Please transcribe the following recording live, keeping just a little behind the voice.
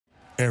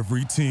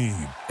Every team,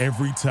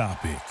 every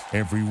topic,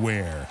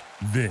 everywhere.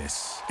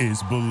 This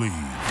is Believe.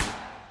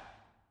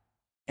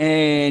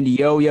 And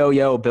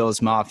yo,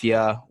 Bills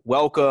Mafia.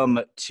 Welcome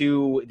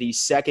to the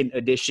second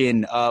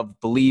edition of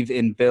Believe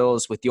in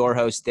Bills with your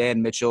host,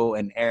 Dan Mitchell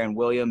and Aaron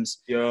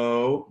Williams.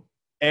 Yo.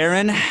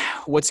 Aaron,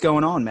 what's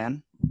going on,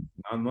 man?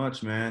 Not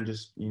much, man.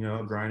 Just,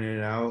 grinding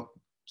it out,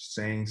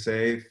 staying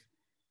safe,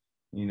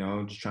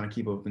 just trying to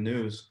keep up with the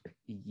news.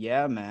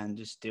 Yeah, man.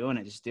 Just doing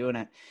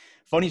it.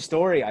 Funny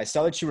story. I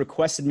saw that you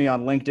requested me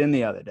on LinkedIn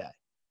the other day.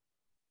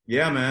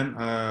 Yeah, man.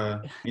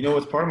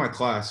 It's part of my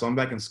class, so I'm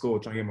back in school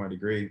trying to get my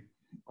degree.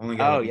 Only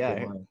got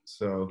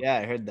so yeah,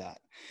 I heard that.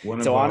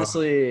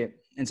 Honestly,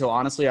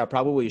 I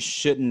probably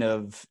shouldn't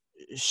have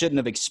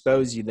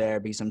exposed you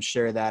there because I'm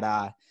sure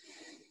that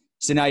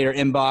so now your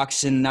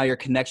inbox and now your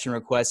connection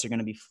requests are going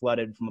to be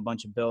flooded from a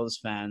bunch of Bills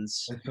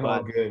fans. It's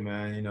all good,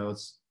 man.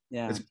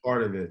 It's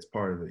part of it. It's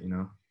part of it,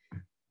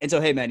 And so,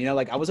 hey, man,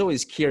 I was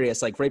always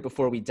curious, right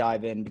before we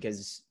dive in,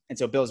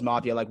 so Bills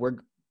Mafia, we're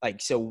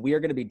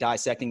going to be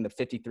dissecting the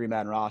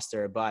 53-man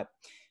roster,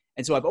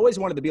 and so I've always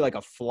wanted to be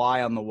a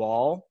fly on the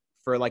wall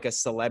for a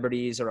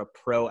celebrities or a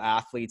pro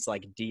athletes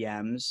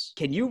DMs.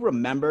 Can you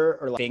remember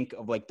or think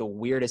of the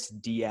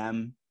weirdest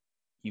DM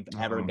you've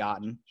ever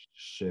gotten?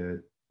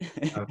 Shit.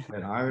 I've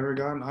ever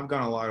gotten? I've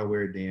gotten a lot of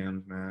weird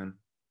DMs, man.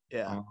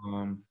 Yeah.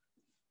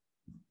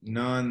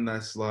 None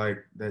that's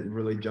that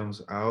really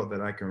jumps out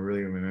that I can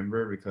really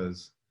remember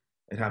because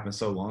it happened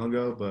so long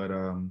ago. But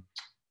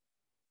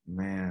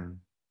man,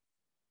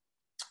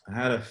 I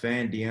had a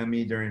fan DM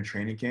me during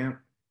training camp.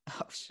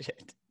 Oh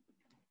shit!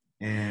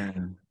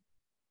 And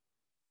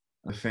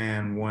the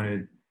fan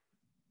wanted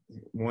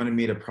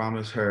me to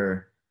promise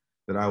her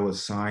that I would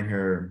sign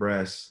her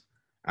breasts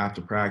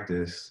after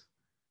practice.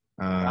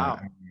 Wow.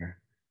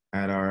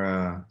 At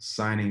our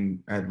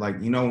signing at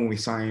when we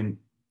sign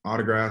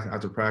autographs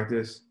after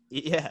practice.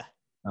 Yeah.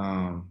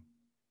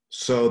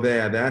 So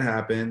that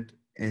happened,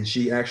 and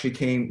she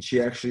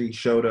actually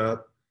showed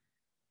up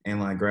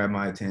and grabbed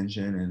my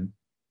attention, and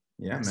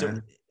yeah,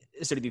 man.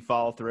 So did you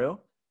follow through?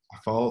 I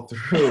followed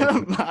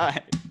through.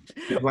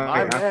 It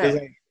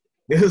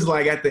was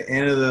at the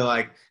end of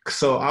the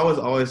so I was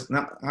always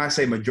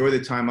majority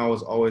of the time I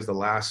was always the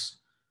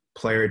last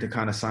player to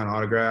kind of sign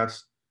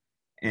autographs.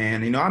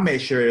 And, I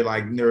made sure,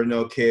 there were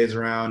no kids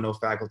around, no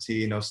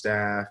faculty, no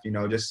staff,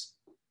 just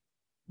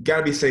got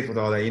to be safe with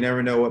all that. You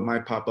never know what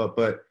might pop up.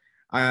 But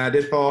I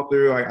did follow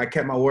through. I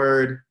kept my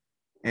word.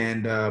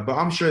 And but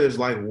I'm sure there's,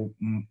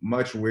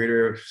 much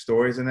weirder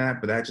stories than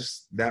that. But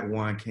that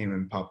one came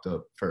and popped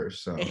up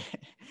first. So.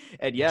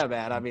 And, yeah,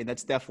 man, I mean,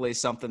 that's definitely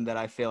something that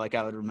I feel like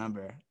I would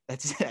remember.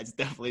 That's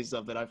definitely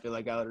something I feel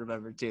like I would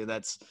remember, too.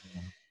 That's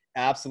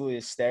absolutely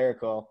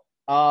hysterical.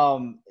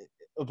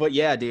 But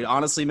yeah, dude,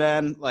 honestly,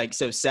 man,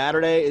 so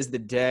Saturday is the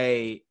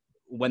day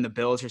when the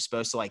Bills are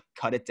supposed to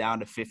cut it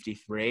down to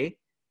 53.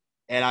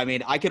 And I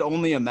mean, I could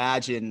only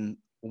imagine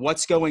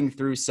what's going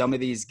through some of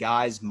these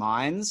guys'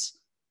 minds,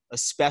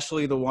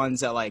 especially the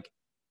ones that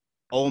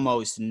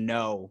almost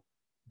know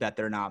that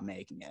they're not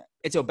making it.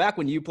 And so back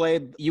when you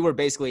played, you were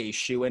basically a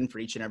shoo-in for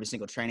each and every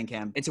single training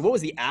camp. And so what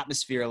was the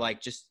atmosphere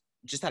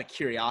just out of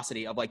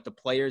curiosity of the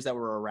players that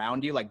were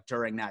around you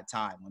during that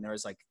time when there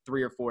was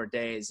 3 or 4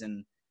 days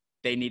and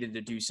they needed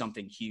to do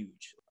something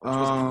huge?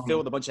 Was it filled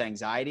with a bunch of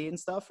anxiety and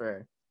stuff,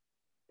 or?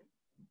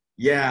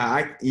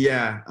 Yeah.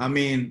 I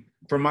mean,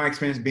 from my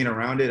experience being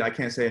around it, I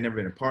can't say I've never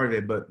been a part of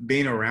it, but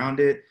being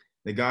around it,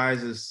 the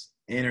guys'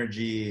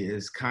 energy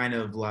is kind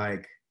of how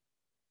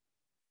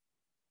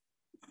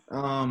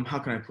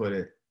can I put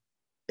it?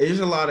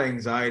 There's a lot of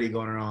anxiety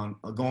going on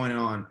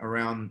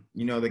around,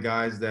 the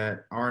guys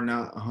that are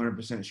not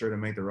 100% sure to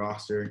make the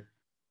roster.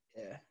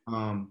 Yeah.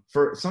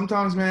 For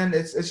sometimes, man,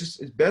 it's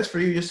best for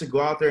you just to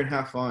go out there and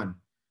have fun.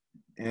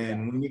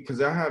 And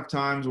because I have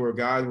times where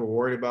guys were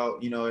worried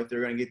about, if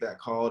they're going to get that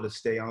call to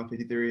stay on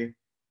 53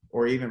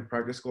 or even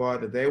practice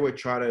squad, that they would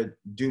try to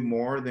do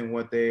more than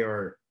what they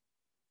are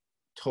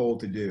told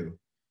to do.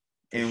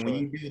 And when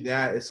you do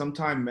that, it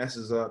sometimes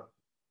messes up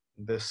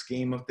the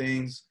scheme of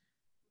things.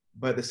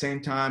 But at the same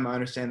time, I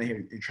understand that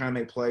you're trying to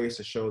make plays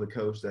to show the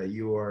coach that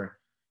you are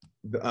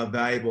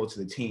valuable to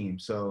the team.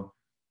 So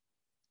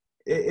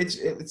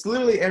it's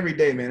literally every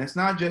day, man. It's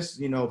not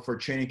just, for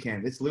training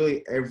camp. It's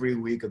literally every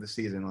week of the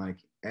season.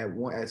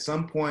 At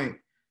some point,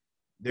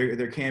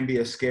 there can be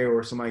a scare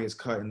where somebody gets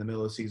cut in the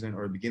middle of the season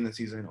or beginning of the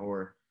season,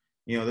 or,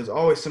 there's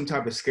always some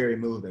type of scary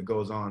move that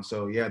goes on.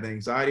 So, yeah, the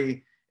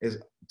anxiety is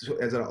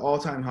at an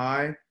all-time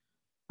high,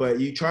 but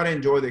you try to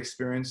enjoy the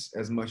experience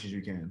as much as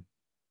you can.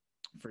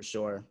 For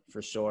sure.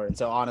 And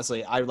so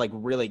honestly, I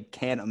really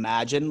can't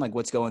imagine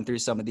what's going through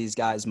some of these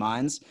guys'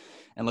 minds.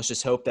 And let's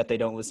just hope that they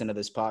don't listen to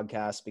this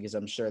podcast because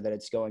I'm sure that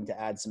it's going to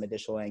add some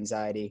additional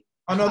anxiety.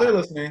 Oh no, they're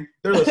listening.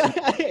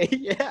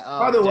 Yeah.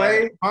 By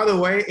the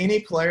way, any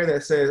player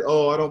that says,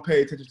 "Oh, I don't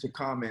pay attention to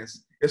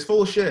comments," is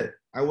full of shit.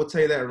 I will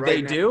tell you that right now.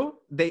 They do?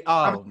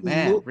 Absolutely.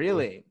 Man,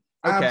 really?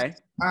 Okay.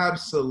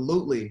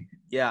 Absolutely.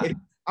 Yeah.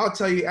 I'll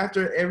tell you,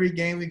 after every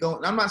game we go,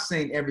 and I'm not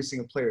saying every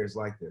single player is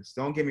like this.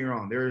 Don't get me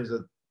wrong. There is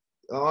a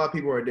a lot of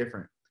people are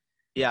different.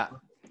 Yeah.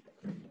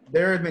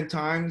 There have been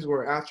times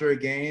where after a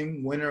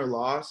game, win or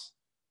loss,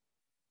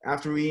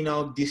 after we,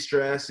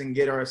 de-stress and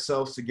get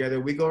ourselves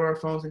together, we go to our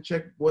phones and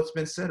check what's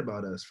been said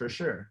about us, for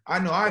sure. I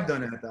know I've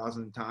done it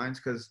 1,000 times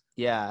because,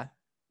 Yeah.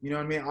 you know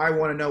what I mean? I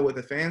want to know what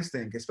the fans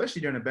think,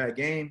 especially during a bad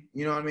game.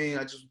 You know what I mean?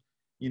 I just,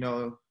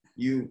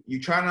 you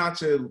try not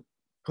to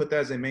put that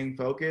as a main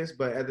focus,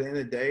 but at the end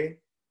of the day,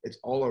 it's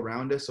all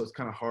around us, so it's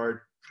kind of hard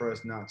for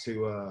us not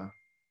to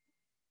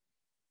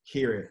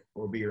hear it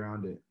or be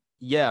around it.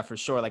 Yeah, for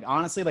sure. Like,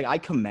 honestly, like, I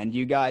commend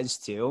you guys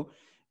too,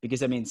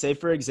 because I mean, say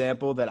for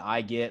example that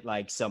I get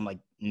like some like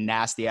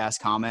nasty ass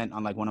comment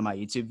on like one of my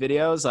YouTube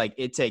videos, like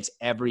it takes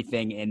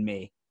everything in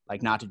me,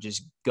 like, not to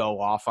just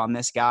go off on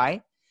this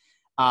guy.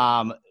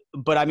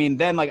 But I mean,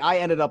 then like I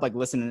ended up like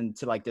listening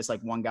to like this,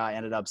 like one guy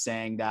ended up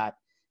saying that,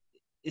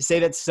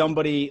 say that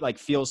somebody like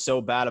feels so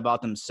bad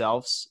about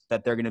themselves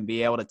that they're going to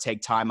be able to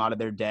take time out of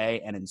their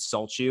day and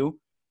insult you,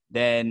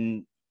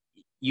 then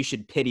you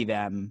should pity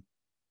them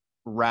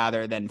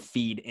rather than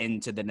feed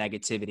into the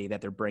negativity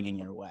that they're bringing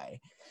your way.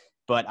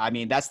 But I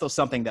mean, that's still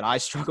something that I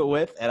struggle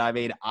with. And I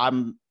mean,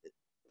 I'm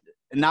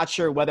not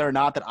sure whether or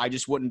not that I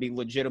just wouldn't be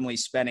legitimately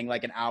spending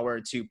like an hour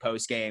or two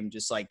post game,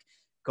 just like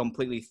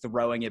completely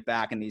throwing it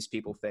back in these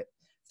people's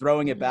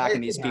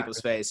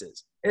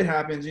faces. It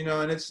happens,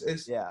 and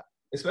it's Yeah.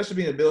 Especially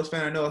being a Bills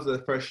fan, I know it's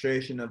the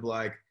frustration of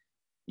like,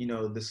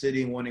 the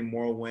city wanting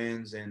more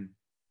wins and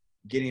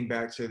getting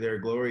back to their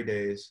glory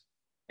days.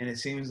 And it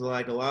seems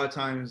like a lot of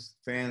times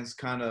fans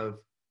kind of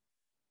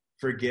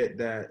forget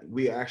that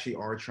we actually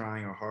are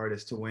trying our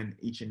hardest to win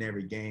each and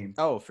every game.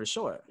 Oh, for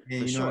sure.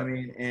 And you know what I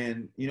mean?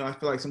 And, I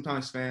feel like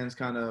sometimes fans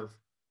kind of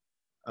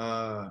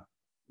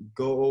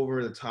go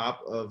over the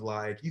top of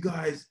like, you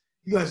guys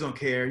don't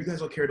care. You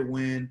guys don't care to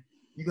win.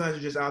 You guys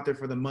are just out there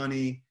for the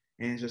money.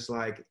 And it's just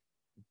like,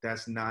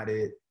 that's not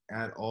it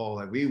at all.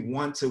 Like, we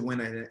want to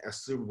win a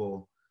Super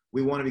Bowl.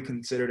 We want to be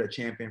considered a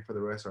champion for the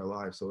rest of our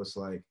lives. So it's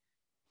like,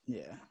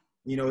 yeah,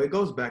 it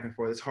goes back and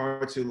forth. It's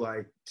hard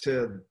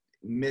to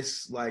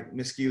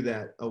miscue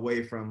that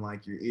away from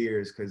like your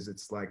ears, because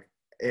it's like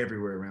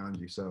everywhere around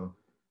you. So,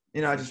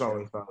 I just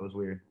always thought it was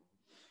weird.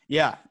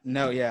 Yeah,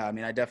 no, yeah. I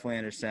mean, I definitely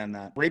understand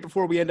that. Right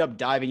before we end up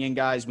diving in,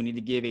 guys, we need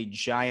to give a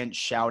giant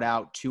shout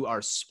out to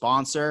our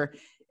sponsor,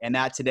 and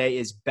that today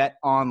is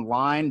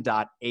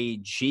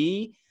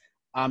betonline.ag.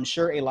 I'm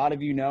sure a lot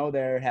of you know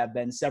there have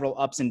been several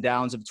ups and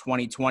downs of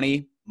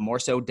 2020, more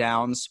so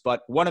downs,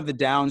 but one of the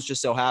downs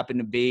just so happened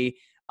to be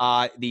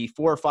the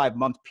 4 or 5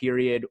 month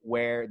period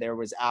where there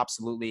was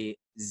absolutely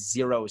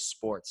zero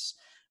sports.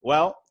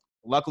 Well,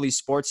 luckily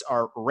sports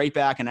are right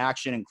back in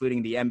action,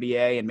 including the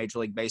NBA and Major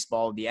League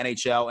Baseball, the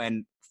NHL,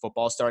 and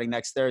football starting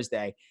next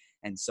Thursday.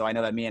 And so I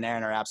know that me and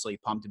Aaron are absolutely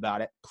pumped about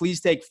it. Please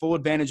take full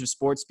advantage of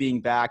sports being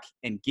back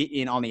and get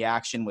in on the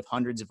action with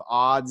hundreds of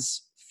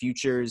odds,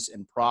 futures,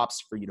 and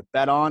props for you to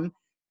bet on.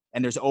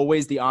 And there's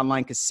always the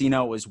online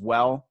casino as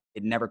well.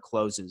 It never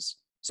closes.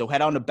 So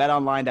head on to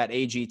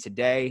betonline.ag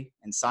today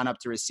and sign up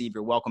to receive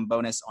your welcome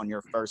bonus on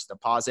your first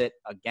deposit.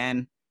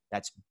 Again,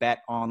 that's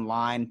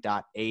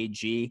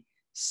betonline.ag.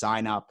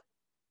 Sign up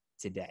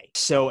today.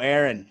 So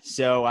Aaron,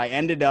 I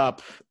ended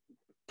up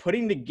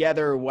putting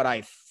together what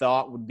I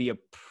thought would be a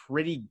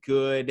pretty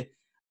good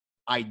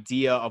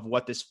idea of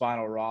what this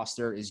final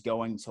roster is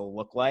going to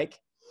look like.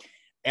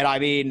 And I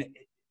mean,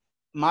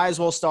 might as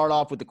well start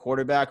off with the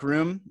quarterback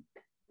room.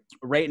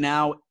 Right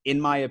now,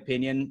 in my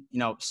opinion,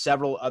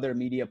 several other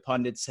media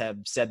pundits have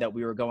said that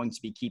we were going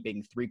to be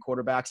keeping 3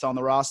 quarterbacks on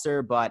the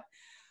roster, but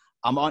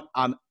I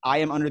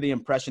am under the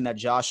impression that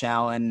Josh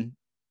Allen,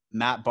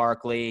 Matt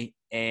Barkley,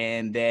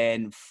 and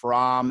then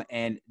Fromm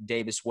and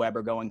Davis Webb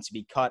are going to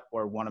be cut,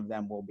 or one of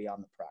them will be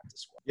on the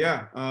practice squad.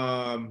 Yeah.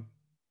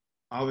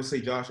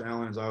 Obviously, Josh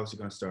Allen is obviously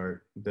going to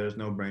start. There's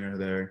no brainer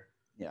there.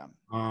 Yeah.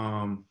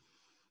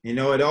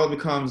 It all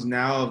becomes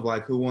now of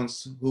like who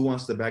wants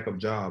the backup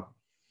job.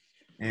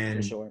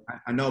 And sure.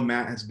 I know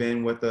Matt has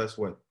been with us,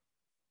 2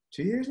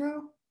 years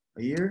now?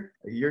 A year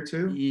or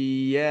two?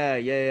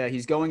 Yeah.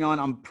 He's going on.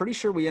 I'm pretty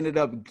sure we ended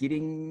up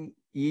getting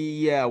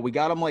we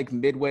got him like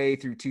midway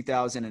through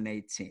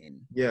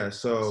 2018. Yeah,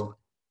 so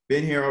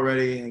been here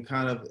already and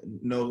kind of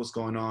knows what's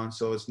going on.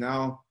 So it's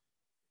now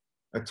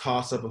a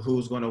toss-up of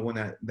who's going to win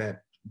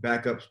that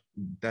backup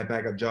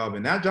job.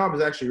 And that job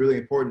is actually really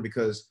important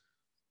because,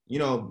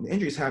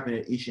 injuries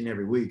happen each and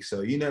every week.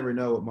 So you never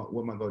know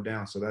what might go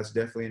down. So that's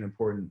definitely an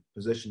important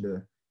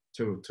position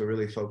to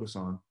really focus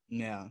on.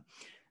 Yeah.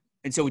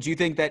 And so would you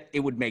think that it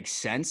would make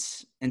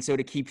sense? And so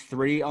to keep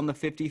 3 on the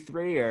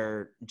 53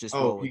 or just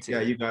roll with 2?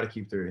 Yeah, you got to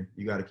keep 3.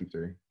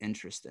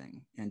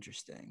 Interesting. And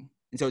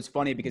so it's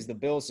funny because the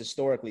Bills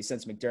historically,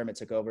 since McDermott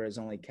took over, has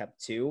only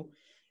kept 2.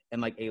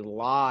 And like a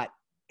lot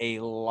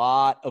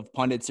of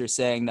pundits are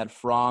saying that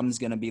Fromm's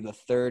going to be the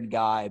 3rd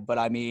guy. But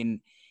I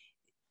mean,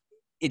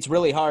 it's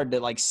really hard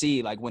to like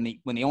see like when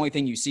the only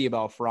thing you see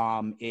about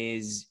Fromm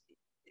is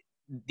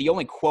the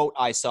only quote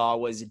I saw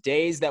was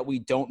days that we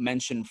don't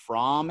mention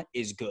Fromm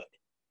is good.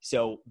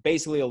 So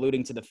basically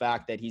alluding to the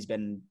fact that he's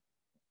been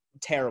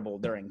terrible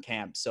during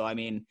camp. So, I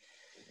mean,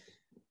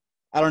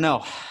 I don't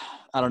know.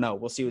 I don't know.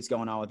 We'll see what's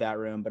going on with that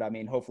room. But I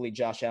mean, hopefully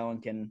Josh Allen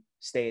can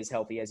stay as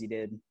healthy as he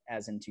did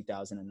as in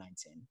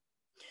 2019.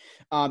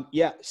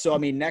 Yeah. So, I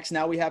mean, next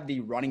now we have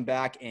the running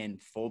back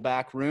and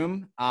fullback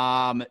room.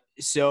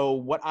 So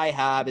what I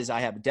have is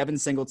I have Devin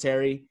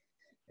Singletary,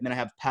 and then I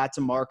have Pat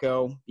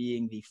DeMarco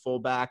being the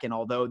fullback. And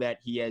although that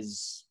he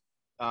has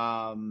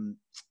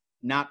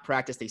not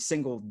practiced a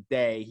single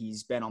day,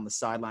 he's been on the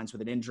sidelines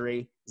with an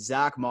injury.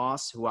 Zach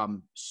Moss, who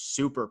I'm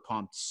super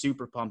pumped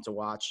to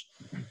watch.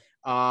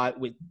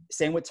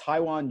 Same with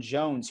Taiwan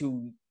Jones,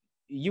 who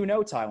you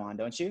know Taiwan,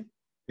 don't you?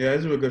 Yeah,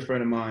 he's a good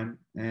friend of mine,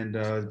 and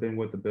has been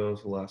with the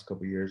Bills for the last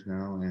couple of years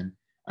now. And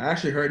I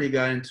actually heard he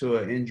got into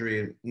an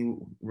injury. He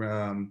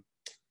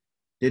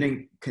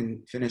didn't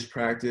finish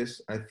practice.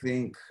 I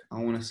think I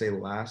want to say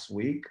last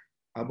week,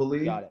 I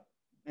believe. Got it.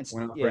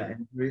 Went out for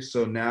an injury.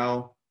 So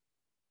now,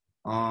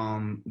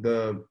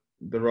 the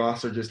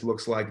roster just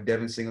looks like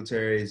Devin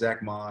Singletary,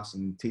 Zach Moss,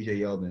 and T.J.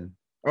 Yeldon.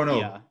 Oh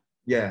no,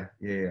 yeah.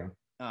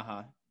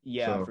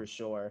 Yeah, for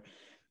sure.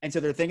 And so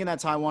they're thinking that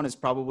Taiwan is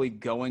probably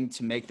going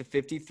to make the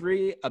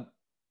 53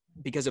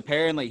 because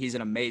apparently he's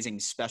an amazing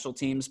special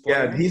teams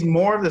player. Yeah, he's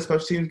more of the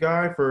special teams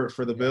guy for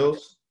the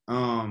Bills.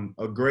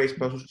 A great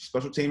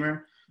special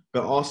teamer,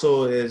 but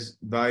also is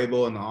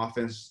valuable in the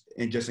offense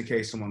and just in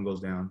case someone goes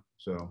down.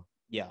 So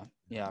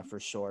yeah, for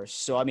sure.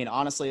 So I mean,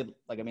 honestly,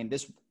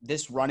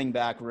 this running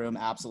back room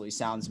absolutely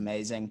sounds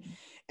amazing.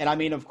 And I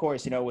mean, of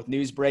course, with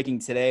news breaking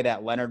today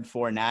that Leonard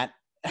Fournette.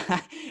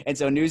 And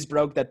so news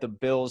broke that the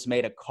Bills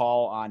made a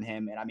call on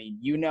him. And I mean,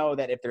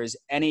 that if there's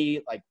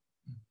any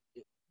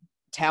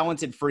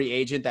talented free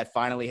agent that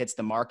finally hits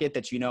the market,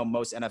 that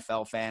most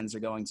NFL fans are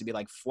going to be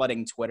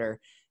flooding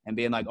Twitter and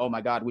being like, oh my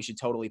God, we should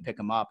totally pick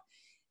him up.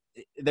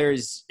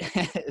 There's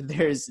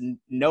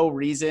no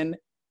reason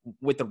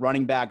with the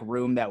running back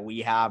room that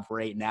we have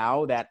right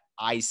now that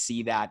I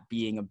see that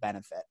being a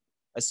benefit,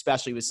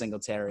 especially with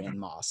Singletary and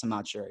Moss. I'm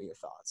not sure of your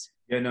thoughts.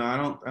 Yeah, no,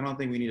 I don't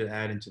think we need to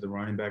add into the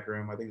running back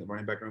room. I think the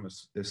running back room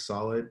is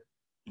solid.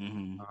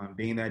 Mm-hmm.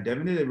 Being that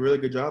Devin did a really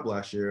good job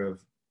last year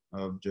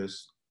of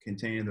just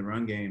containing the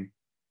run game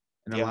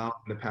and allowing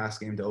the pass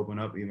game to open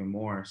up even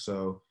more.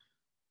 So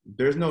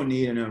there's no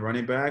need in a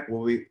running back.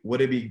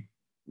 Would it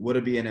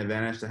be an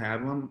advantage to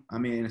have him? I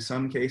mean, in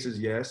some cases,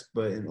 yes,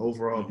 but in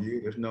overall view,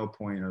 there's no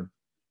point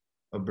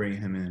of bringing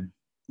him in.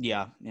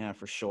 Yeah,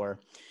 for sure.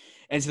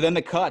 And so then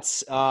the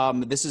cuts.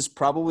 This is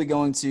probably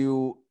going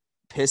to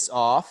piss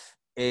off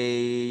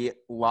a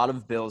lot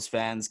of Bills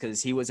fans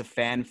because he was a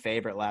fan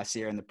favorite last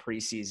year in the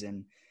preseason,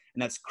 and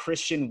that's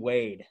Christian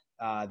Wade,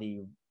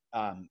 the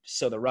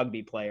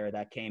rugby player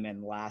that came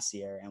in last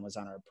year and was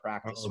on our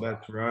practice. Oh,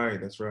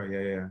 that's right.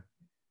 Yeah.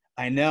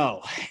 I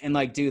know.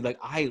 And dude,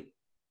 I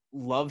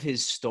love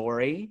his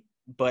story,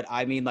 but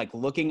I mean,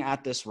 looking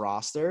at this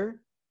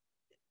roster,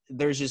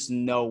 there's just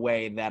no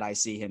way that I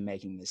see him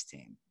making this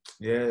team.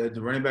 Yeah,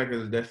 the running back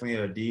is definitely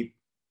a deep,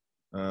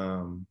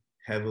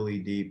 heavily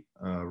deep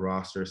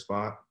roster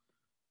spot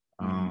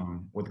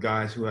with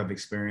guys who have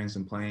experience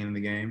in playing in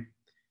the game.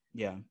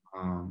 Yeah.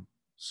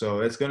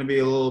 So it's going to be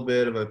a little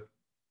bit of a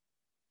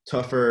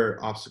tougher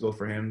obstacle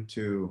for him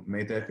to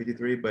make that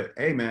 53. But,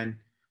 hey, man,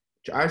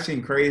 I've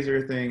seen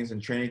crazier things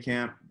in training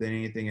camp than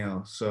anything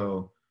else.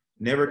 So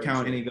never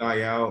count any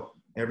guy out.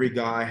 Every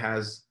guy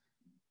has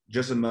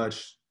just as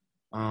much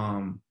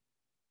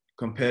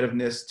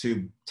competitiveness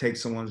to take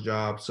someone's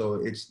job. So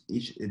it's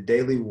a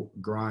daily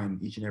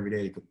grind each and every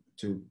day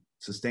to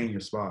sustain your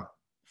spot.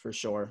 For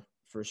sure.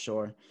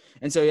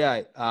 And so,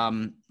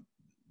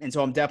 and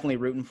so I'm definitely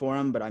rooting for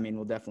him, but I mean,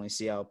 we'll definitely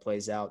see how it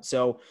plays out.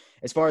 So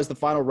as far as the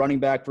final running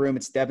back room,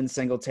 it's Devin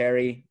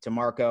Singletary,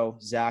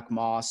 DeMarco, Zach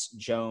Moss,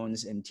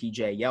 Jones, and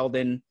TJ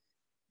Yeldon.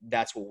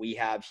 That's what we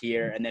have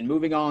here. And then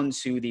moving on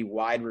to the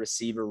wide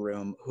receiver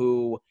room,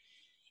 who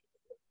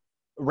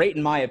right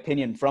in my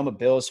opinion, from a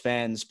Bills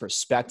fan's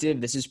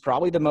perspective, this is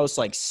probably the most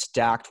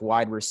stacked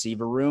wide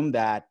receiver room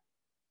that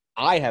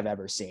I have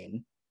ever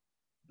seen.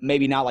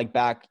 Maybe not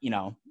back,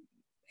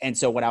 and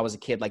so when I was a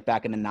kid,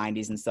 back in the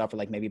 90s and stuff, or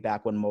maybe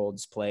back when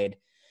Molds played.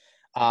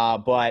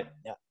 But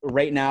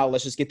right now,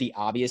 let's just get the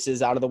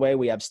obviouses out of the way.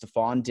 We have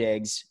Stephon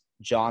Diggs,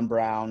 John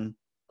Brown,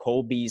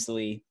 Cole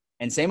Beasley,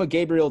 and same with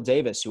Gabriel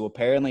Davis, who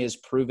apparently has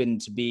proven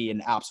to be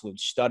an absolute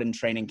stud in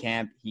training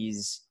camp.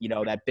 He's,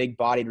 that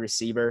big-bodied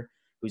receiver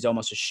who's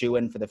almost a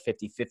shoo-in for the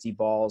 50-50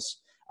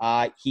 balls.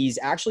 He's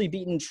actually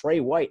beaten Trey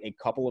White a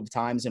couple of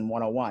times in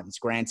 101s.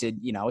 Granted,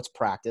 it's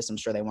practice. I'm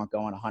sure they weren't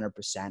going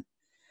 100%.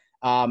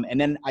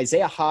 And then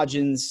Isaiah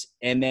Hodgins,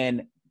 and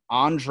then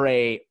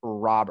Andre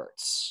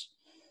Roberts.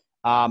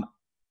 I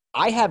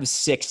have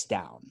 6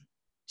 down.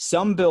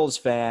 Some Bills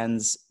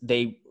fans,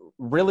 they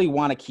really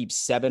want to keep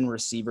 7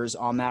 receivers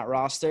on that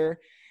roster.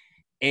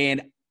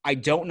 And I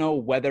don't know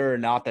whether or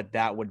not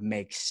that would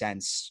make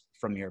sense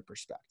from your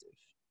perspective.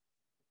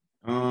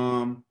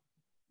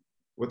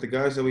 With the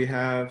guys that we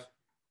have,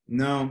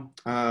 no,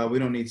 we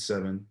don't need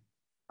 7.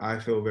 I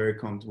feel very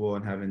comfortable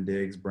in having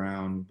Diggs,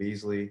 Brown,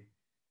 Beasley,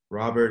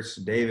 Roberts,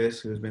 Davis,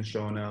 who's been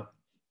showing up,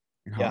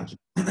 and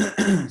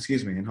Hodgins.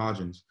 Excuse me, and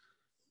Hodgins.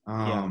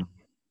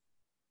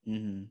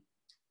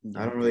 Mm-hmm.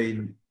 I don't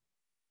really.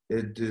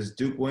 Is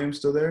Duke Williams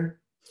still there?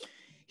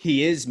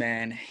 He is,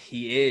 man.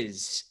 He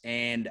is.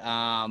 And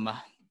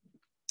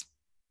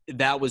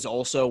that was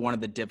also one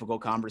of the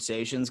difficult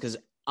conversations because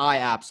I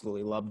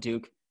absolutely love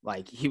Duke.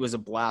 Like, he was a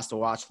blast to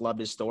watch. Loved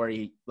his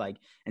story. Like,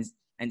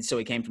 and so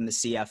he came from the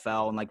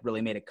CFL and like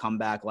really made a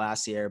comeback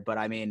last year. But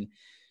I mean,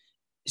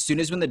 as soon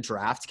as when the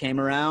draft came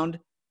around,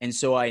 and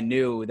so I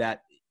knew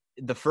that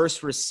the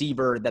first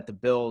receiver that the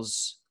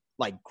Bills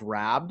like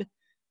grabbed,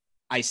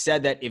 I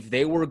said that if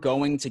they were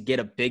going to get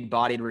a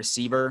big-bodied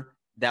receiver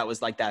that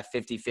was like that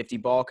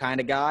 50-50 ball kind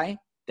of guy,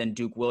 then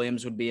Duke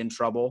Williams would be in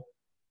trouble.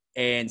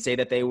 And say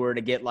that they were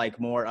to get like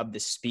more of the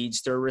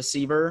speedster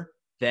receiver,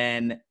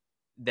 then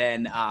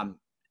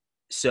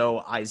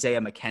so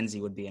Isaiah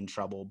McKenzie would be in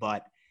trouble.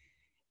 But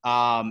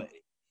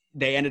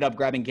they ended up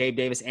grabbing Gabe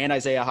Davis and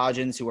Isaiah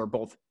Hodgins, who are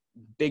both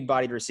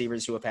big-bodied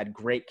receivers who have had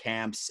great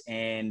camps.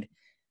 And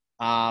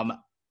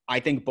I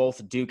think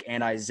both Duke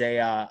and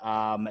Isaiah,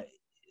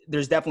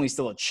 there's definitely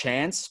still a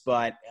chance,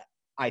 but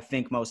I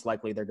think most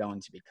likely they're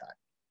going to be cut.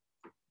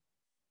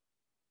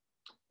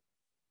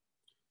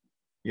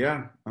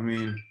 Yeah, I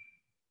mean,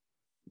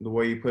 the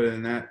way you put it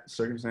in that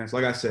circumstance,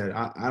 like I said,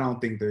 I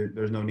don't think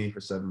there's no need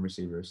for 7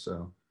 receivers.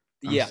 So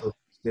I'm still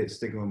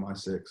sticking with my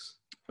 6.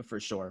 For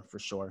sure.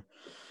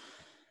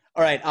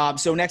 All right.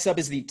 So next up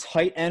is the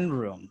tight end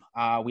room.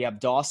 We have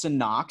Dawson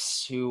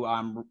Knox, who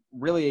I'm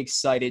really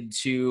excited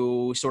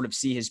to sort of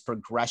see his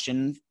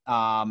progression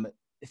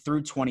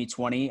through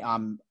 2020.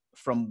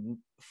 From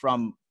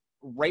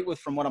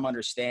what I'm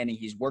understanding,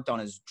 he's worked on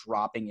his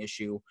dropping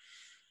issue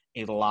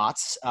a lot.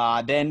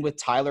 Then with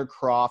Tyler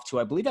Kroft, who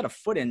I believe had a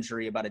foot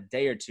injury about a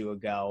day or two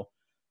ago.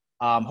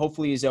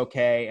 Hopefully he's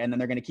okay. And then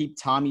they're going to keep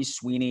Tommy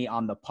Sweeney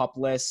on the PUP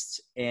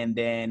list, and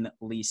then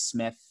Lee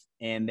Smith.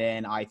 And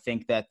then I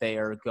think that they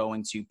are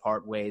going to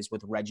part ways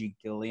with Reggie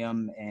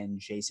Gilliam and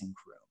Jason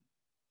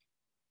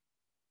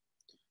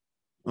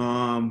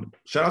Kroom.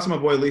 Shout out to my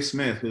boy Lee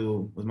Smith,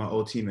 who was my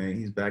old teammate.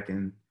 He's back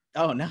in.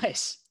 Oh,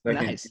 nice.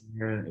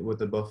 With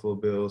the Buffalo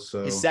Bills.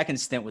 So his second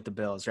stint with the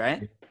Bills,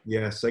 right?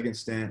 Yeah, second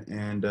stint.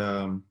 And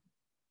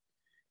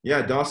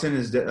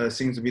Dawson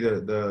seems to be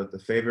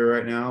the favorite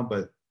right now,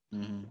 but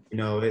you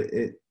know,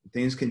 it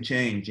things can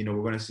change. You know,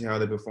 we're going to see how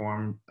they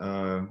perform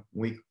in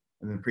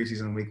the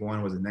preseason week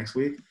 1. Was it next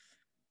week?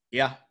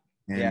 Yeah.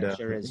 And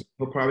sure is.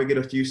 He'll probably get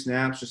a few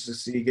snaps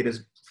just to get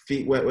his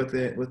feet wet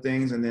with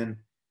things, and then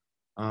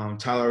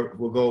Tyler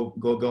will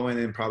go in,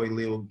 and probably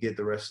Lee will get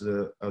the rest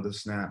of the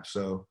snaps.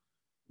 So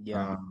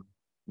we're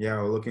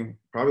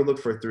look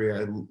for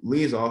 3.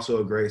 Lee is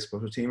also a great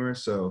special teamer,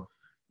 so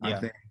I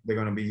think they're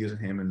going to be using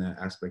him in that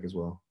aspect as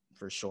well.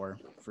 For sure.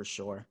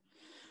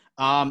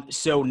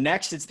 So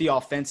next it's the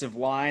offensive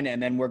line,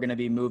 and then we're going to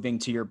be moving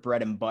to your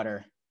bread and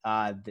butter,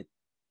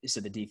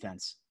 the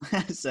defense.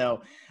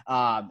 So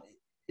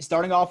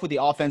starting off with the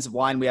offensive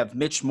line, we have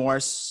Mitch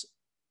Morse.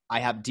 I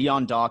have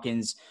Dion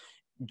Dawkins.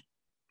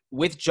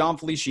 With John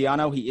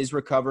Feliciano, he is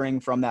recovering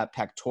from that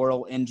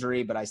pectoral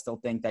injury, but I still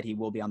think that he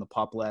will be on the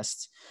PUP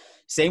list.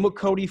 Same with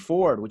Cody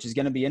Ford, which is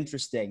going to be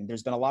interesting.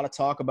 There's been a lot of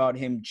talk about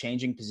him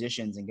changing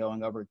positions and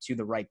going over to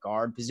the right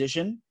guard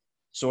position,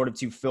 sort of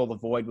to fill the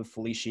void with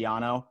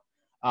Feliciano.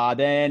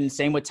 Then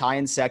same with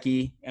Ty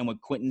Nsekhe and with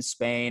Quinton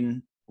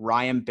Spain,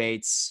 Ryan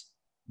Bates,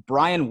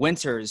 Brian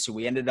Winters, who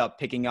we ended up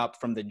picking up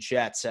from the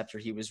Jets after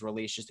he was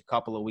released just a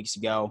couple of weeks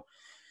ago.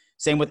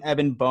 Same with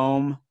Evan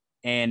Boehm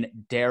and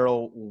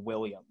Daryl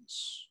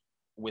Williams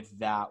with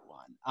that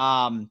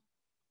one.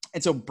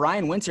 And so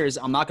Brian Winters,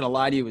 I'm not going to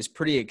lie to you, was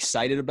pretty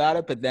excited about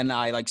it, but then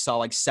I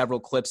saw several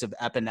clips of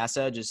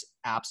Epinesa just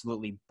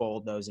absolutely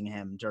bulldozing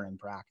him during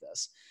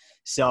practice.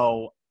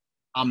 So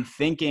I'm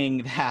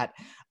thinking that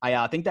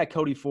I think that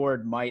Cody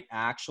Ford might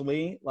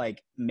actually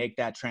make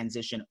that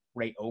transition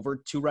right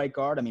over to right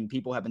guard. I mean,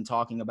 people have been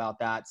talking about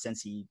that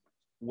since he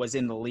was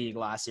in the league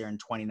last year in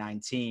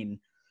 2019,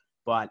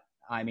 but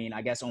I mean,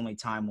 I guess only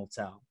time will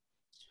tell.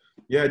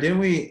 Yeah, didn't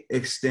we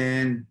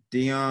extend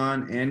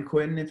Dion and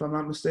Quinton, if I'm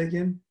not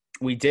mistaken?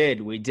 We did.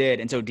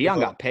 And so Dion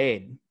got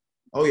paid.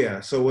 Oh,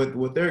 yeah. So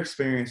with their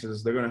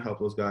experiences, they're going to help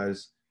those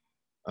guys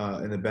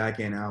in the back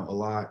end out a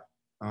lot.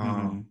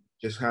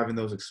 Just having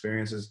those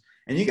experiences.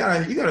 And you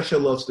gotta show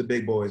love to the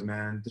big boys,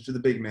 man, to the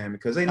big man,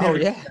 because they never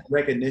get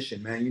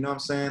recognition, man. You know what I'm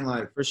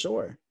saying? For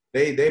sure.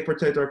 They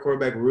protect our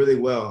quarterback really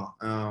well.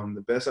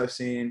 The best I've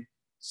seen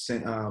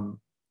in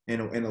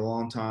a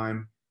long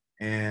time.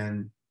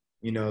 And,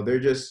 you know, they're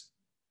just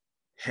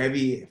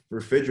heavy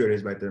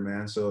refrigerators back there,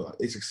 man. So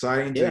it's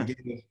exciting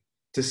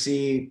to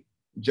see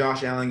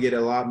Josh Allen get a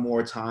lot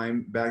more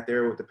time back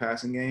there with the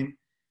passing game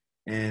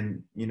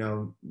and, you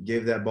know,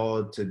 give that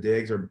ball to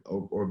Diggs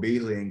or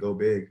Beasley and go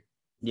big.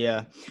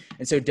 Yeah.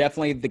 And so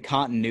definitely the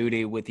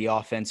continuity with the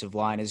offensive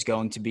line is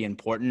going to be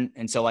important.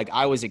 And so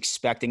I was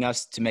expecting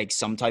us to make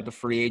some type of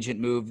free agent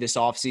move this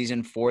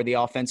offseason for the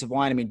offensive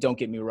line. I mean, don't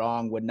get me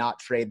wrong, would not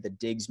trade the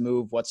Diggs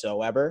move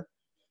whatsoever.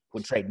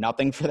 Would trade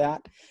nothing for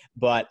that.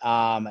 But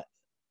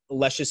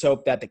let's just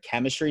hope that the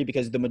chemistry,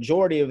 because the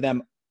majority of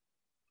them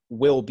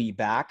will be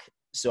back.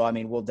 So, I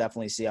mean, we'll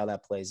definitely see how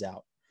that plays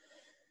out.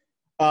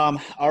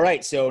 All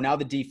right, so now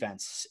the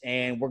defense,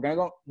 and we're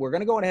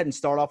gonna go ahead and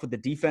start off with the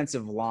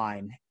defensive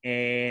line,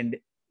 and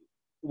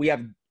we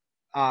have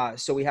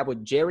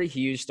with Jerry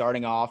Hughes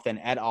starting off, and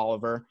Ed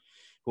Oliver,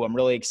 who I'm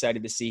really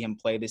excited to see him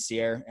play this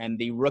year, and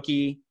the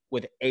rookie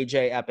with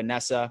AJ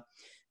Epinesa.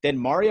 Then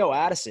Mario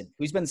Addison,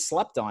 who's been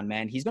slept on,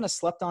 man. He's been a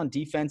slept on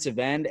defensive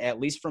end, at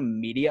least from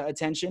media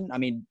attention. I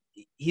mean,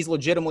 he's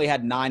legitimately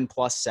had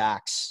 9+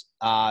 sacks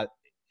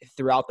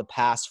throughout the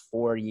past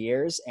 4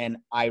 years, and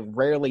I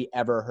rarely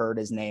ever heard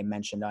his name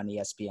mentioned on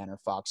ESPN or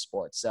Fox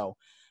Sports. So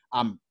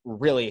I'm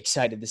really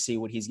excited to see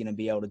what he's going to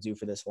be able to do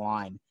for this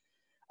line.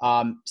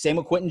 Same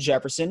with Quentin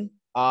Jefferson,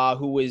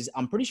 who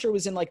I'm pretty sure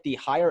was in like the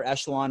higher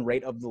echelon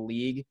rate of the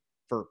league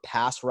for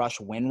pass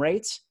rush win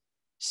rates.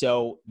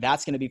 So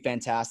that's going to be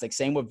fantastic.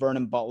 Same with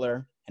Vernon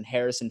Butler and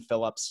Harrison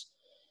Phillips.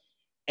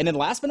 And then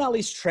last but not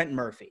least, Trent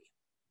Murphy,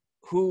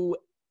 who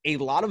a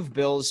lot of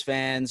Bills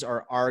fans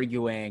are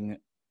arguing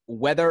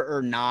whether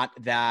or not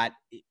that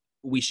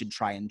we should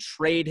try and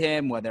trade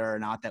him, whether or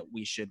not that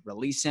we should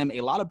release him.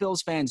 A lot of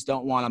Bills fans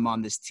don't want him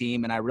on this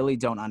team, and I really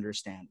don't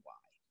understand why.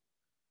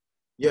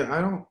 Yeah,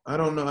 I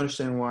don't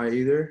understand why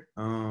either.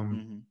 I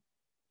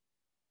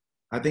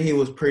think he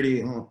was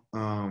pretty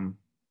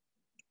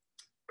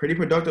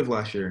productive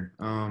last year.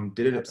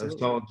 Did a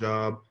solid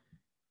job.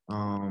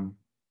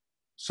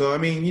 So I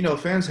mean,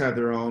 fans have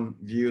their own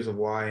views of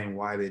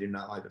why they do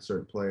not like a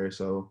certain player.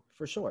 So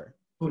for sure,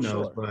 who knows?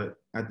 Sure. But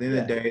at the end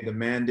of the day, the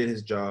man did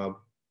his job.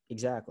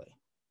 Exactly.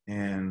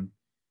 And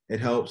it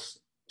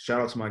helps.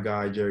 Shout out to my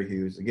guy Jerry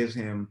Hughes. It gives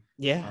him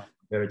a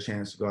better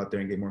chance to go out there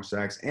and get more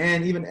sacks.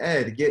 And even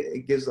Ed,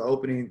 it gives the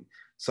opening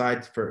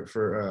side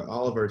for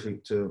Oliver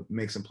to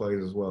make some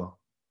plays as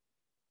well.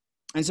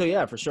 And so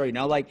yeah, for sure.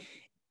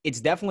 It's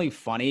definitely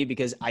funny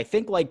because I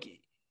think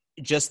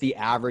just the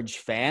average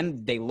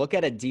fan, they look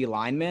at a D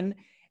lineman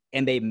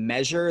and they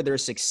measure their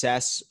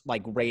success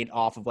rate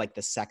off of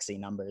the sexy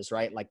numbers,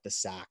 right? Like the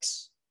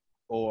sacks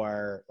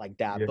or like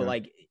that. Yeah.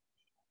 But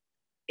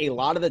a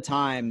lot of the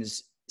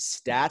times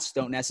stats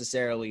don't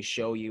necessarily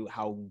show you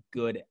how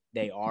good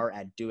they are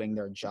at doing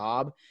their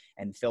job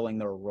and filling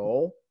their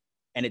role.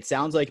 And it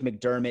sounds like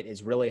McDermott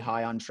is really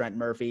high on Trent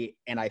Murphy.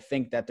 And I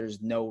think that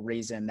there's no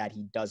reason that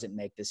he doesn't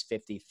make this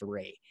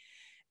 53.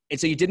 And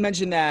so you did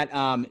mention that.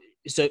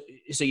 So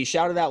you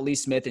shouted out Lee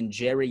Smith and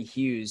Jerry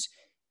Hughes.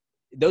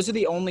 Those are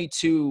the only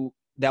two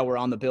that were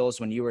on the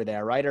Bills when you were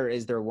there, right? Or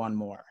is there one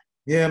more?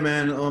 Yeah,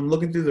 man.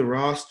 Looking through the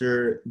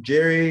roster,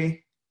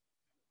 Jerry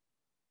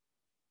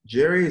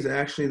is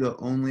actually the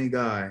only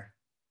guy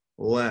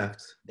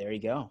left. There you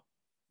go.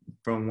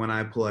 From when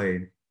I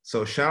played.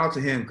 So shout out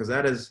to him because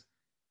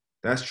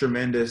that's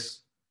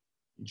tremendous.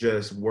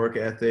 Just work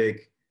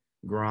ethic,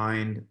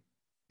 grind,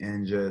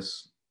 and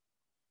just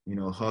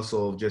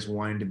hustle of just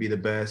wanting to be the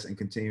best and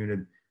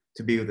continue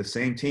to be with the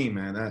same team,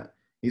 man. That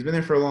he's been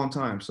there for a long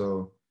time.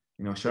 So,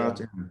 shout out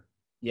to him.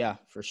 Yeah,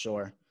 for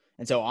sure.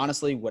 And so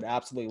honestly, would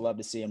absolutely love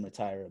to see him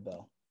retire a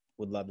Bill.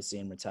 Would love to see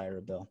him retire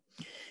a Bill.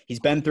 He's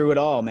been through it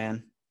all,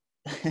 man.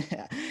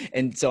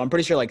 And so I'm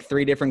pretty sure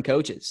 3 different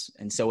coaches.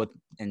 And so with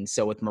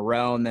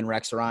Marone, then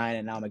Rex Ryan,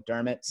 and now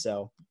McDermott.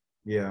 So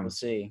yeah, we'll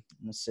see.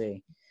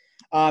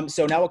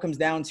 So now it comes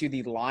down to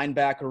the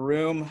linebacker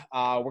room.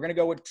 We're going to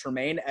go with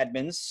Tremaine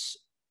Edmonds,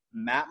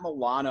 Matt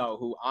Milano,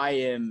 who I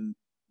am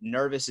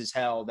nervous as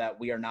hell that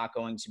we are not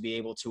going to be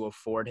able to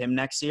afford him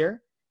next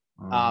year.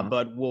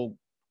 But we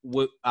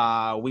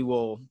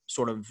will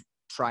sort of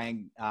try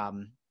and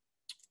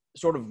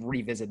sort of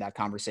revisit that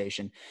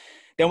conversation.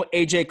 Then with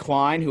AJ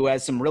Klein, who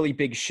has some really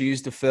big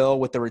shoes to fill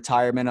with the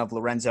retirement of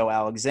Lorenzo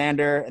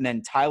Alexander, and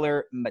then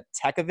Tyler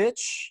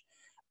Matekovich.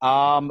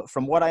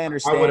 From what I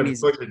understand, I would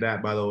have butchered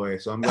that, by the way.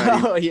 So I'm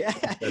glad. Oh yeah,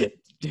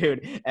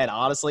 dude. And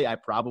honestly, I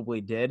probably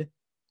did.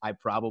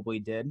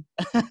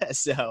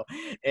 So,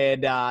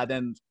 and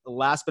then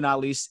last but not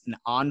least, an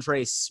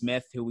Andre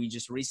Smith, who we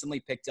just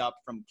recently picked up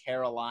from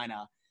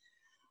Carolina,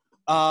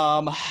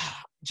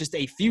 just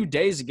a few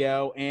days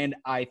ago, and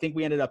I think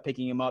we ended up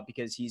picking him up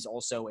because he's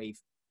also a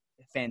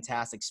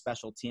fantastic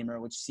special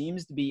teamer, which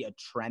seems to be a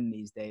trend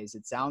these days.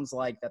 It sounds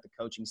like that the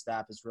coaching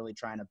staff is really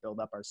trying to build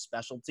up our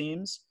special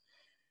teams.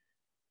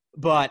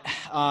 But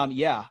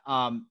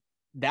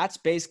that's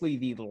basically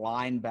the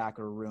linebacker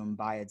room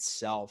by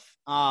itself.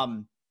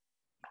 And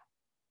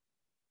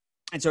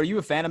so are you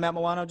a fan of Matt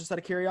Milano, just out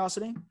of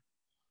curiosity?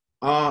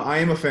 I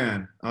am a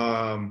fan.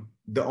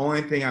 The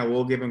only thing I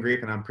will give him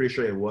grief, and I'm pretty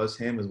sure it was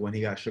him, is when he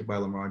got shook by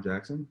Lamar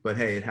Jackson. But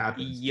hey, it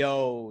happens.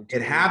 Yo,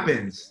 dude. It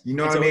happens. You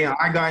know what I mean?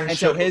 I got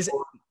shook.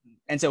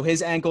 So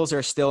his ankles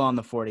are still on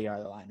the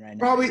 40-yard line right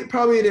now.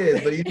 Probably it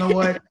is. But you know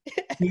what?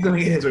 He's gonna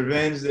get his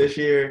revenge this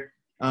year.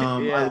 I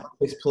love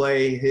his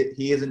play.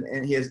 His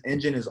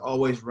engine is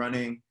always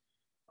running.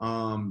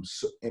 And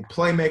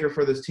playmaker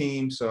for this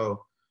team.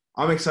 So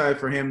I'm excited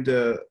for him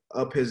to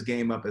up his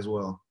game up as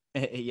well.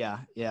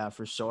 Yeah,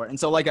 for sure. And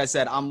so, like I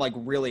said, I'm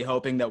really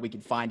hoping that we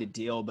can find a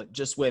deal, but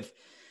just the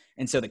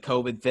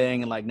COVID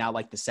thing and now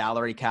the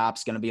salary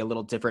cap's going to be a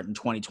little different in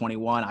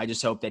 2021. I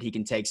just hope that he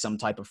can take some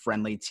type of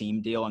friendly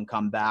team deal and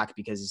come back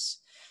because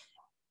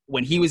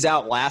when he was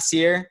out last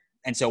year,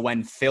 and so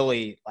when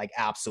Philly like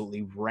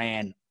absolutely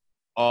ran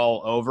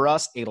all over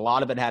us, a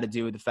lot of it had to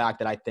do with the fact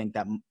that I think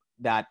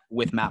that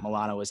with Matt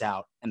Milano was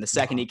out. And the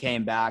second he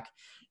came back,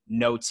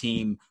 no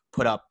team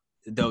put up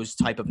those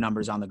type of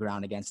numbers on the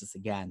ground against us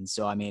again.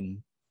 So, I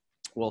mean,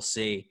 we'll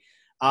see.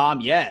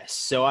 Yes.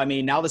 So, I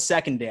mean, now the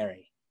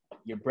secondary,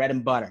 your bread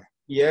and butter.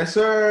 Yes,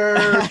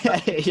 sir.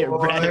 Your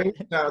bread.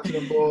 Shout out to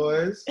the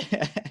boys.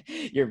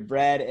 Your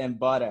bread and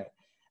butter.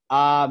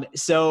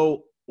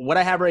 So what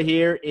I have right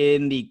here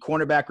in the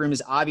cornerback room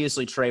is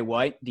obviously Trey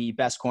White, the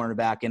best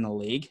cornerback in the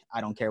league.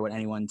 I don't care what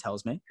anyone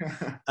tells me.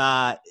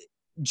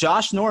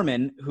 Josh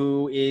Norman,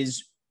 who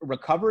is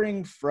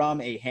recovering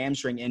from a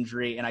hamstring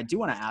injury, and I do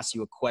want to ask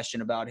you a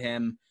question about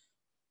him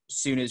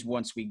soon as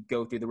once we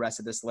go through the rest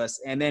of this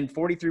list. And then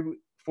 43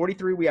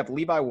 we have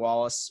Levi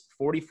Wallace,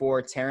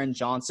 44 Taron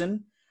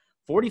Johnson,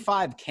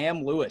 45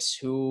 Cam Lewis,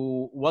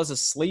 who was a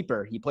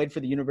sleeper. He played for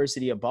the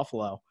University of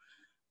Buffalo.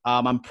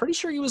 I'm pretty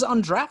sure he was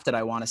undrafted,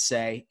 I want to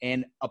say,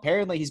 and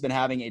apparently he's been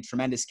having a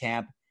tremendous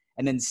camp.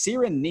 And then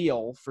Siran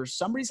Neal, for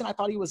some reason I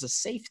thought he was a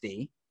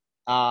safety,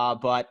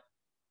 but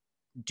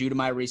due to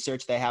my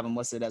research, they have him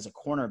listed as a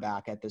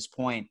cornerback at this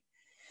point.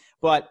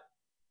 But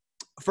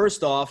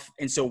first off,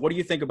 and so what do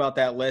you think about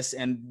that list?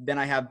 And then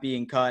I have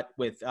being cut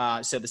with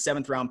so the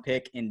 7th round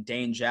pick in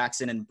Dane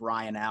Jackson and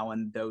Brian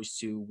Allen. Those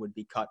two would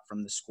be cut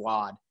from the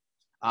squad.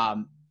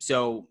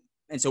 So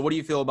what do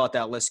you feel about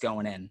that list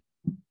going in?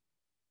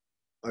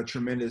 A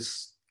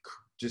tremendous,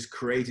 just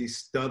crazy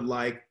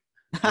stud-like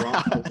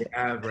roster they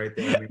have right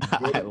there. I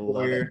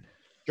mean,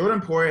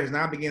 Jordan Poyer has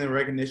not been getting the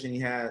recognition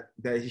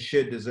that he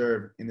should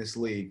deserve in this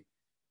league.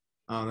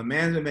 The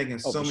man's been making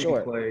so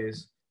many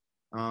plays,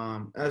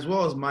 as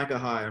well as Micah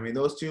Hyde. I mean,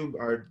 those two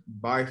are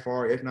by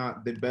far, if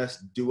not the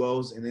best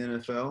duos in the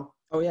NFL.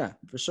 Oh yeah,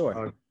 for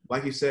sure.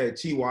 Like you said,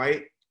 T.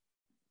 White,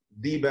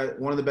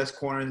 one of the best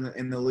corners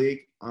in the league,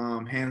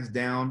 hands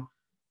down.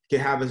 Could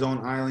have his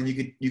own island.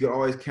 You could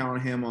always count on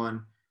him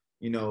on,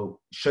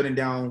 shutting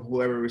down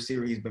whoever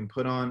receiver he's been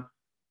put on.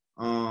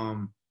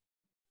 I'm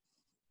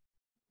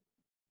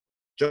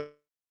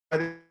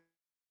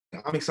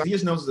excited. He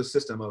just knows the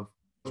system of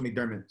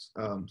McDermott's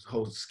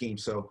whole scheme.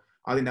 So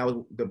I think that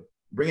was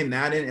bringing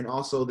that in, and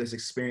also this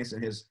experience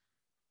and his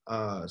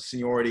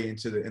seniority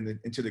into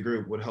the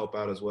group would help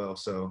out as well.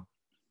 So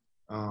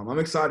I'm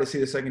excited to see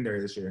the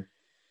secondary this year.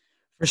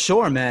 For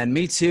sure, man.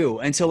 Me too.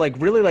 And so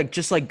really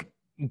just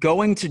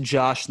going to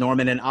Josh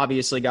Norman, and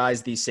obviously,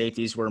 guys, these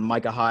safeties were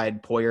Micah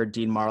Hyde, Poyer,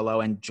 Dean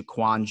Marlowe, and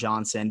Jaquan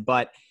Johnson.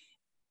 But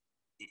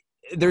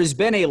there's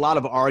been a lot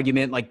of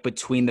argument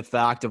between the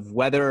fact of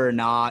whether or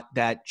not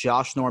that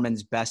Josh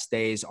Norman's best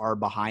days are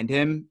behind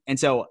him. And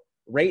so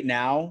right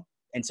now,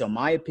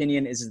 my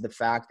opinion is the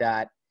fact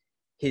that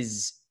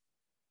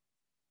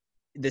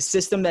the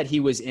system that he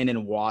was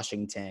in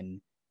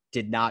Washington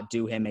did not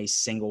do him a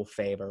single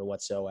favor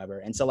whatsoever.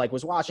 And so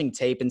was watching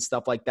tape and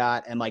stuff like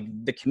that. And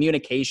the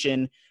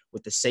communication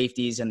with the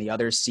safeties and the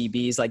other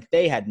CBs,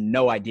 they had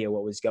no idea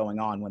what was going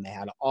on when they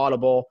had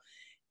audible.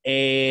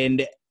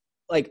 And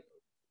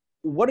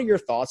what are your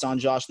thoughts on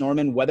Josh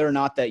Norman, whether or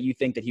not that you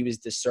think that he was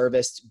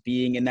disserviced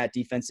being in that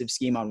defensive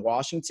scheme on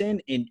Washington?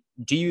 And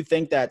do you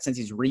think that since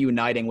he's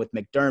reuniting with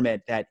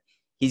McDermott, that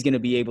he's going to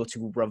be able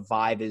to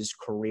revive his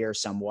career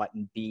somewhat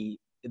and be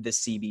the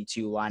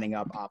CB2 lining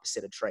up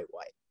opposite of Trey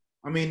White?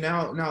 I mean,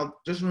 now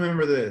just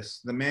remember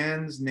this. The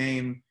man's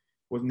name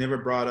was never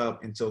brought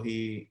up until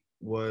he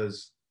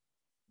was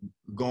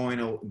going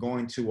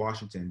to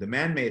Washington. The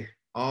man made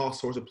all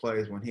sorts of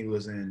plays when he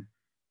was in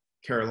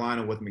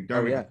Carolina with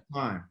McDermott at the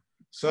time.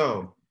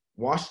 So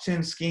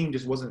Washington's scheme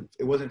just wasn't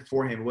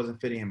for him. It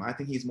wasn't fitting him. I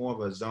think he's more of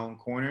a zone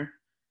corner.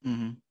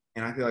 Mm-hmm.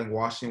 And I feel like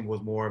Washington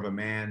was more of a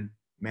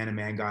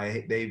man-to-man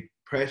guy. They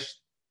put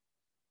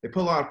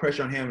a lot of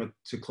pressure on him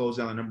to close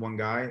down the number one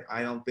guy.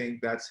 I don't think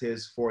that's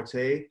his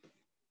forte,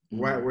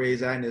 right where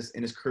he's at in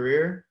his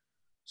career.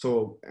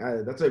 So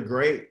that's a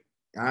great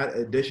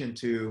addition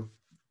to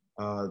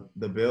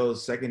the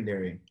Bills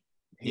secondary.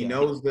 He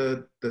knows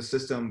the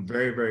system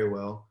very, very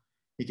well.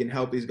 He can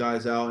help these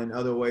guys out in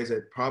other ways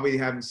that probably they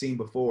haven't seen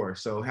before.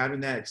 So having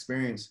that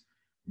experience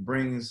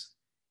brings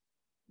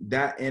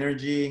that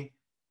energy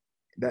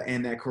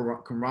and that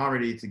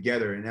camaraderie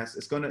together, and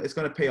it's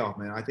gonna pay off,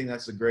 man. I think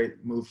that's a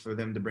great move for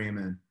them to bring him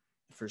in.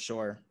 For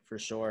sure.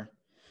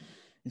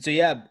 And so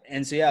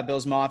yeah,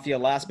 Bills Mafia.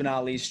 Last but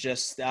not least,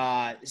 just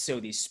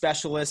the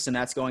specialists, and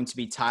that's going to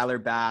be Tyler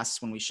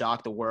Bass when we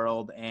shock the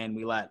world and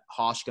we let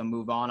Hauschka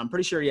move on. I'm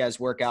pretty sure he has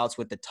workouts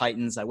with the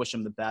Titans. I wish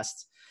him the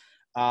best.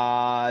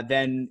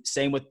 Then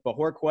same with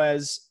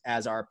Bojorquez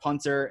as our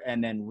punter,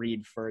 and then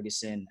Reed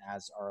Ferguson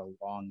as our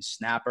long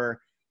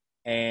snapper.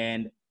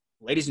 And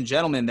ladies and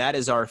gentlemen, that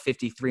is our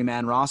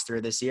 53-man roster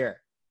this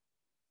year.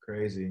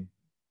 Crazy.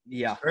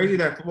 Yeah. Crazy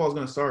that football is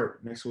going to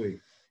start next week.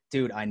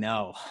 Dude, I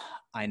know,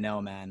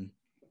 man.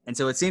 And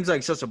so it seems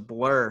like such a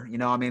blur,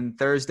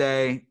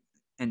 Thursday,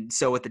 and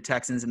so with the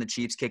Texans and the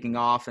Chiefs kicking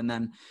off,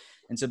 and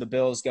so the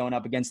Bills going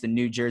up against the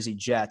New Jersey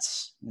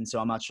Jets. And so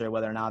I'm not sure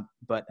whether or not,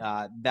 but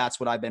that's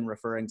what I've been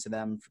referring to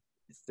them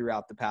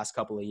throughout the past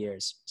couple of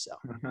years. So,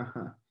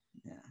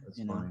 yeah, That's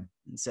you know, funny.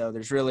 and so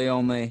there's really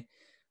only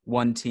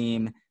one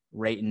team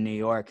right in New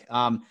York.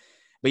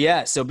 But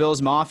yeah, so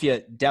Bills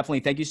Mafia,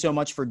 definitely thank you so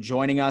much for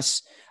joining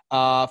us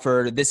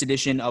for this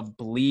edition of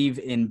Believe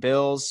in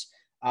Bills.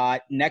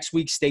 Next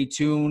week, stay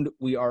tuned.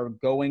 We are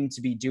going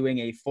to be doing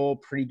a full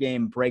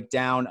pregame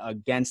breakdown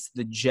against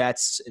the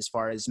Jets as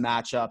far as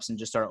matchups and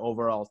just our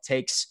overall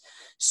takes.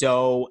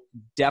 So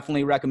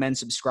definitely recommend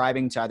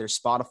subscribing to either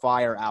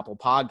Spotify or Apple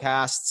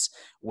Podcasts,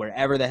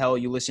 wherever the hell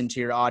you listen to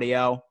your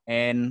audio.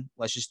 And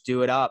let's just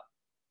do it up.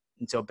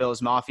 Until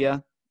Bills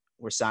Mafia,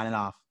 we're signing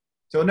off.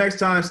 Till next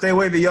time, stay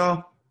wavy,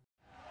 y'all.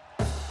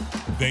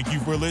 Thank you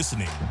for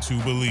listening to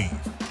Believe.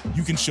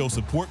 You can show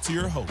support to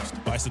your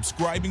host by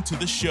subscribing to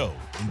the show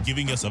and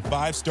giving us a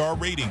 5-star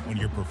rating on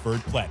your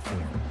preferred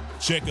platform.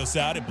 Check us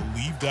out at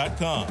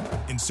Believe.com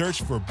and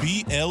search for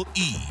BLEAV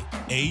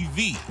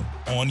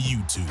on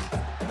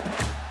YouTube.